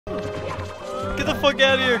Get the fuck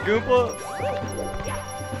out of here, Goomba.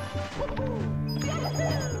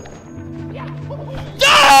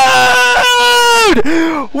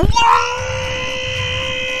 Dude! Why?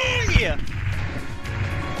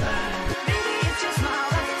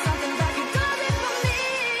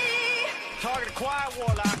 Target acquired,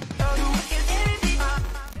 Warlock.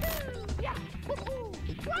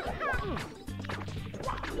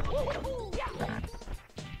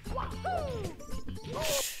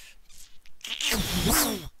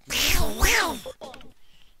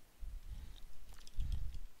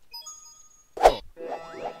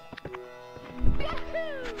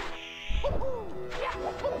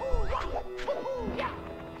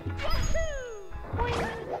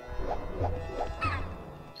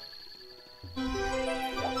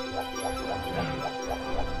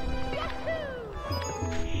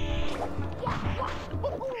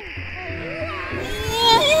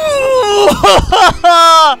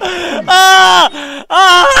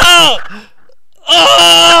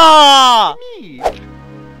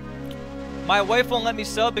 My wife won't let me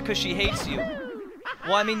sub because she hates you.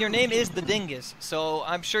 Well, I mean, your name is the Dingus, so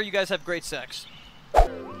I'm sure you guys have great sex.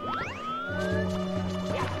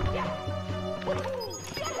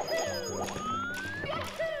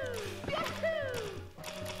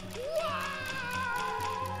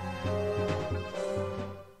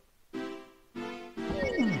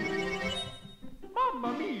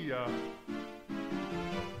 Mamma mia.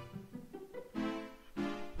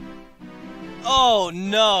 Oh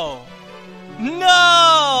no!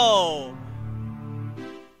 No!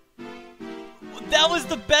 That was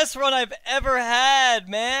the best run I've ever had,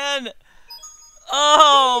 man!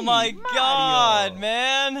 Oh my god,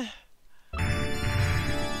 man!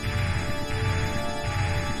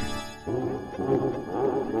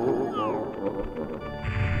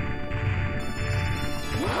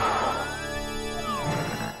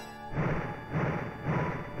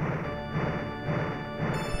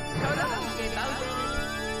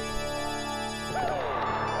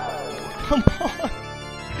 Come on!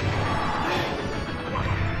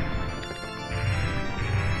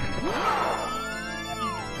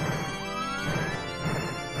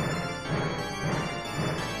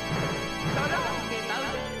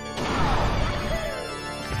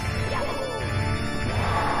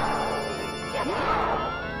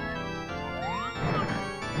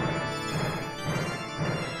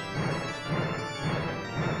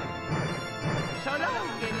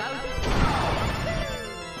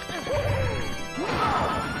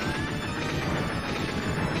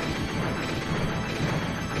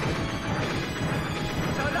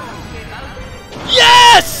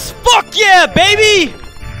 Yes! Fuck yeah, baby!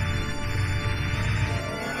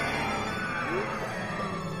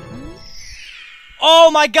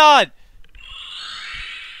 Oh my god!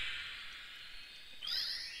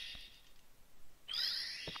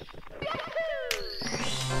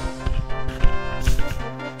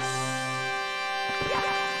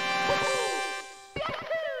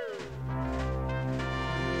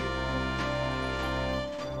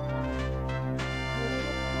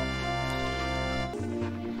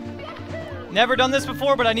 Never done this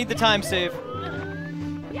before, but I need the time save.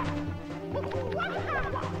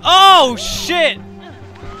 Oh, shit!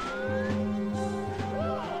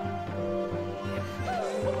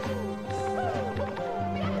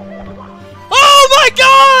 Oh my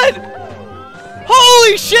god!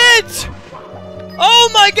 Holy shit!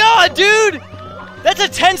 Oh my god, dude! That's a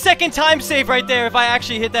 10-second time save right there if I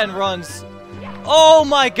actually hit that in runs. Oh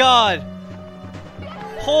my god!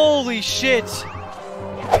 Holy shit!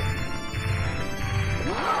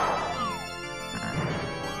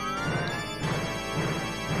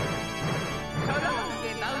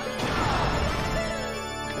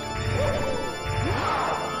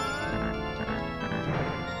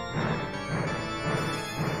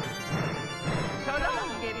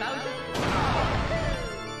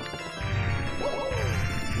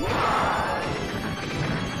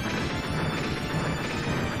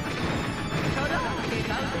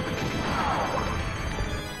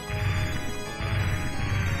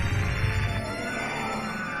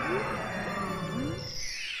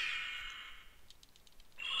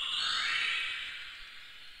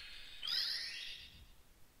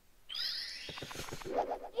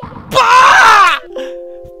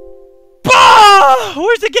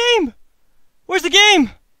 Where's the game? Where's the game?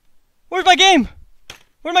 Where's my game?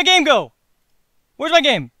 Where'd my game go? Where's my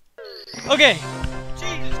game? Okay.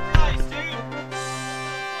 Jesus Christ, dude.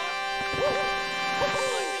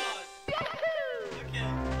 Okay.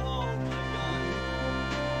 Oh my god.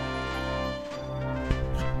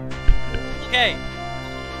 Okay.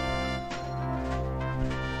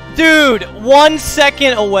 Dude, 1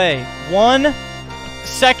 second away. 1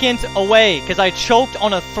 second away because I choked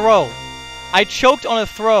on a throw. I choked on a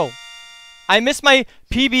throw. I missed my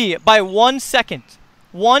PB by 1 second.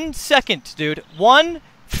 1 second, dude. 1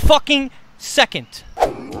 fucking second.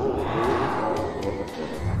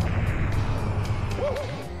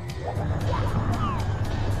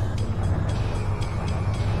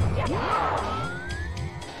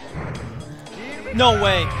 No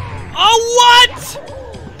way. Oh, what?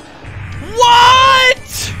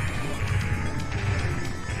 What?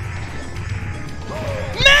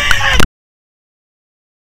 Man!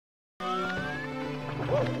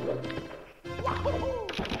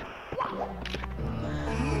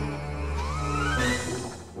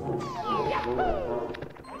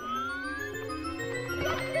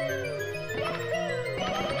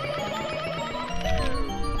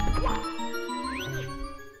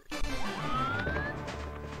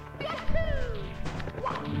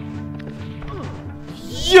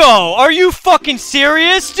 Yo, are you fucking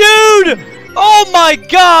serious, dude? Oh my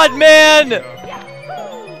god, man!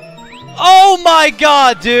 Oh my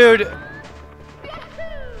god, dude!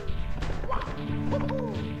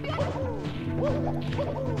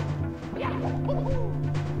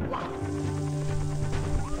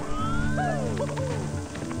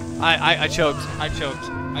 I choked. I choked.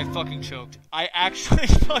 I fucking choked. I actually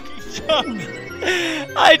fucking choked.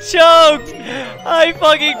 I choked! I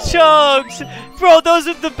fucking choked! Bro, those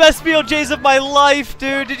are the best BLJs of my life,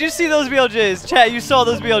 dude. Did you see those BLJs? Chat, you saw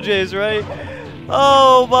those BLJs, right?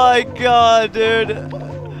 Oh my god, dude.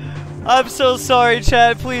 I'm so sorry,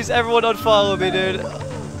 chat. Please, everyone unfollow me, dude.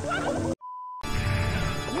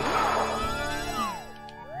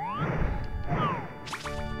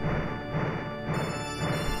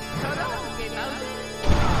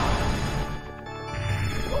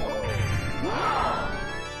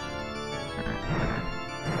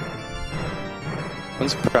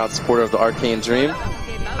 Once a proud supporter of the Arcane Dream.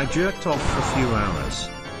 I jerked off for a few hours.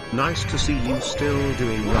 Nice to see you still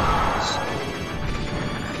doing runs.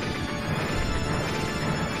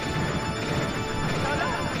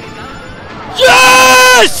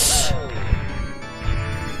 Yes!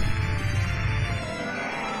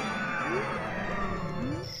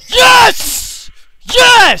 Yes!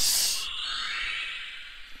 Yes!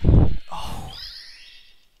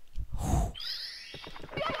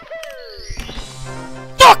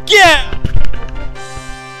 Fuck yeah!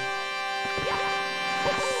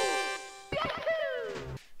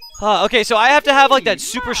 Okay, so I have to have like that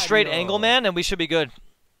super straight angle, man, and we should be good.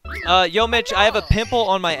 Yo, Mitch, I have a pimple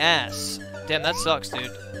on my ass. Damn, that sucks,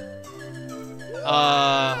 dude.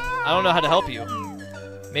 I don't know how to help you.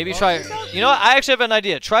 Maybe try. You know what? I actually have an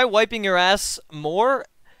idea. Try wiping your ass more,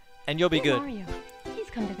 and you'll be good.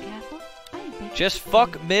 Just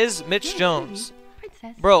fuck Ms. Mitch Jones.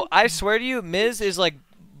 Bro, I swear to you, Miz is like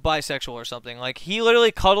bisexual or something. Like, he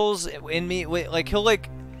literally cuddles in me. Like,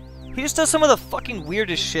 he just does some of the fucking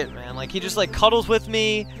weirdest shit, man. Like, he just like cuddles with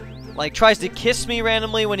me, like tries to kiss me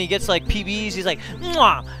randomly when he gets like PBs. He's like,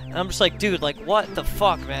 mwah! And I'm just like, dude, like, what the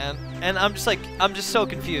fuck, man? And I'm just so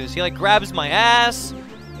confused. He like grabs my ass.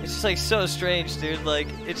 It's just like so strange, dude. Like,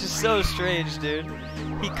 it's just so strange, dude.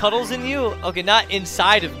 He cuddles in you? Okay, not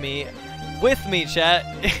inside of me. With me,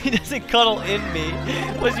 chat. He doesn't cuddle in me.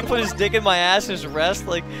 What does he put his dick in my ass and just rest?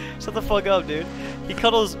 Like, shut the fuck up, dude. He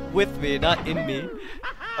cuddles with me, not in me.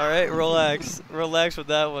 Alright, relax. Relax with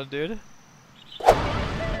that one, dude.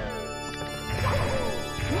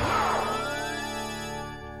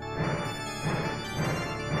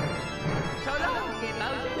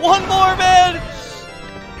 One more, man!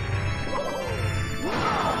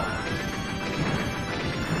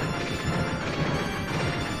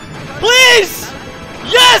 Please!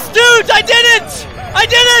 Yes, dudes! I did it! I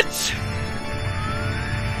did it!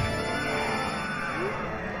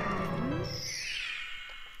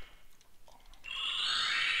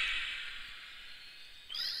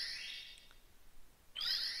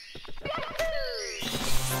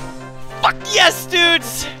 Fuck yes,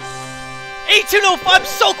 dudes! 1805, I'm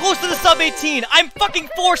so close to the sub 18. I'm fucking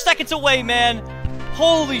 4 seconds away, man.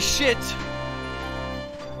 Holy shit.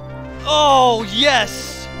 Oh,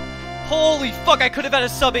 yes. Holy fuck, I could have had a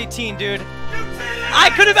sub 18, dude.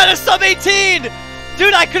 I could have had a sub 18!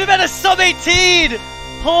 Dude, I could have had a sub 18!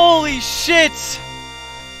 Holy shit!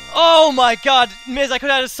 Oh my god, Miz, I could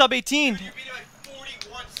have had a sub 18. You beat it like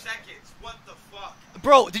 41 seconds. What the fuck?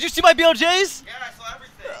 Bro, did you see my BLJs? Yeah, I saw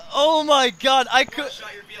everything. Oh my god, I could.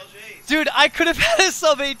 Shot your BLJs. Dude, I could have had a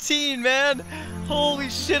sub 18, man. Holy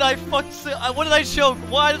shit, I fucked. What did I choke?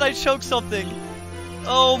 Why did I choke something?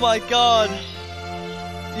 Oh my god.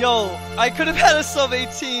 Yo, I could have had a sub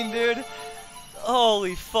 18, dude.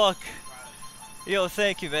 Holy fuck. Yo,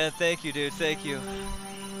 thank you, man. Thank you, dude. Thank you.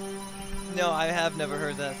 No, I have never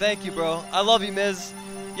heard that. Thank you, bro. I love you, Miz.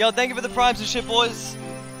 Yo, thank you for the primes and shit, boys.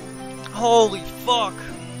 Holy fuck.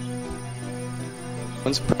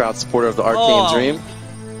 One's a proud supporter of the Arcane Dream.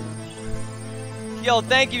 Yo,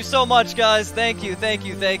 thank you so much, guys. Thank you,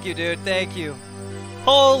 dude. Thank you.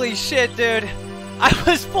 Holy shit, dude. I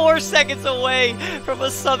was 4 seconds away from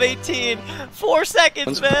a sub 18. 4 seconds,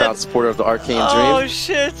 One's man. a proud supporter of the Arcane Dream. Oh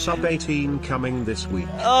shit. Sub 18 coming this week.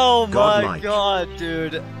 Oh my Godlike. god,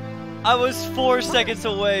 dude. I was 4 seconds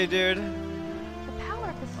away, dude. The power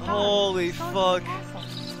of the stars Holy is strong fuck. as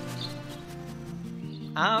castle.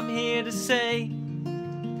 I'm here to say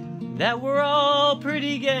that we're all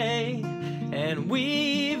pretty gay, and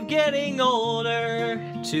we've getting older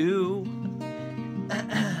too.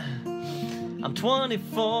 I'm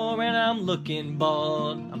 24 and I'm looking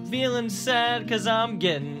bald. I'm feeling sad cause I'm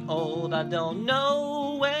getting old. I don't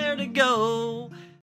know where to go.